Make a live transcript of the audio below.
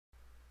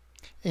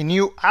A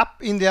new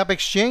app in the App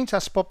Exchange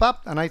has popped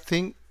up, and I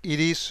think it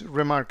is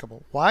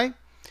remarkable. Why?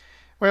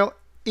 Well,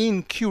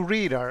 in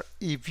QRadar,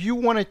 if you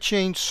want to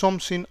change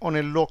something on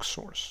a log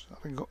source,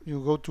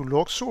 you go to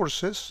log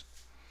sources,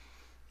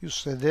 you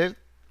select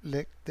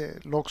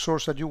the log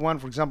source that you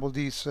want, for example,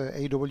 these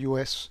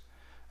AWS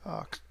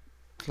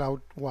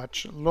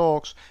CloudWatch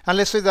logs, and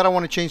let's say that I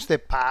want to change the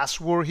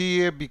password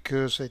here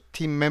because a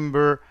team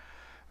member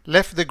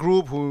left the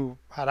group who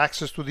had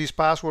access to this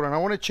password, and I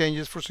want to change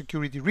it for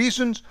security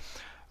reasons.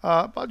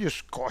 I'll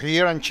just go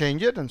here and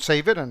change it and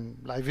save it,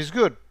 and life is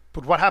good.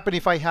 But what happens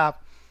if I have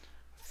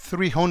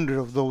 300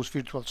 of those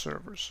virtual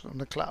servers on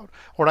the cloud,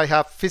 or I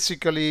have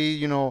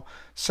physically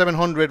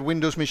 700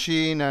 Windows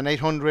machine and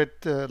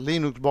 800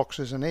 Linux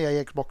boxes and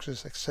AIX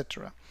boxes,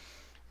 etc.?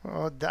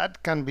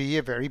 That can be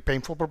a very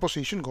painful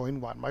proposition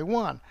going one by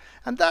one,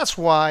 and that's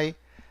why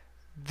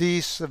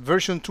this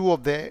version 2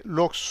 of the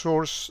log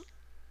source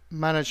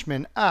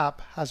management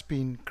app has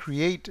been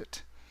created.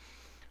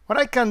 What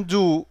I can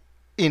do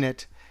in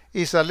it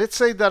is let's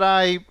say that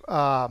I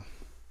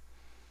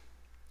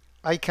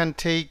can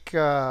take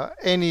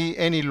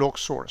any log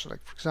source,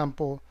 like for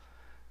example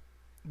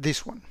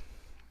this one,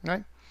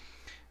 right?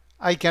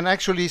 I can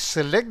actually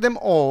select them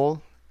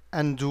all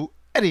and do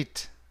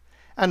edit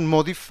and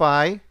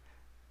modify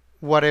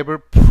whatever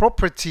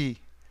property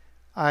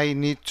I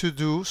need to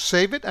do,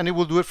 save it, and it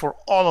will do it for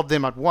all of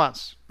them at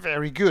once.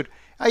 Very good.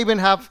 I even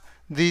have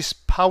these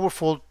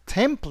powerful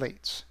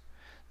templates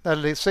that,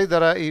 let's say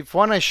that if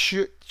I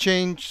should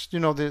change,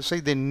 say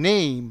the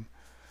name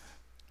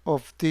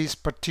of this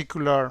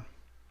particular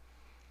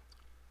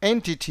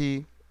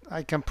entity,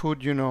 I can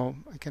put,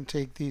 I can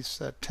take these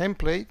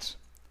templates,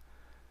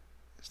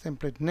 this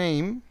template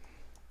name,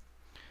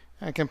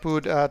 I can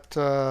put at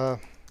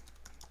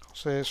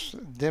says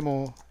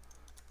demo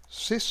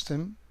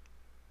system,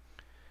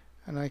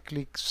 and I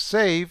click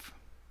save,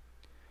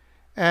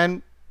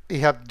 and it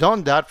have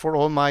done that for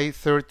all my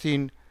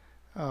 13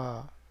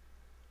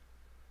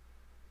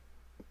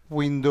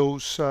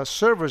 Windows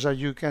servers, as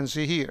you can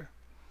see here.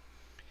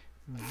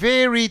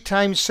 Very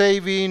time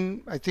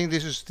saving. I think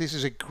this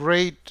is a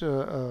great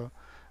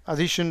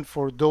addition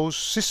for those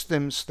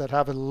systems that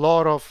have a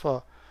lot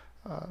of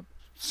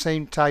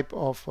same type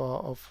of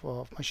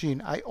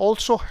machine. I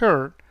also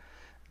heard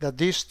that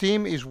this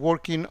team is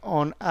working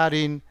on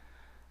adding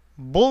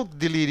bulk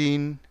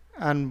deleting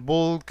and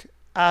bulk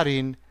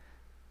adding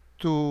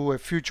to a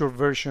future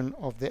version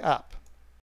of the app.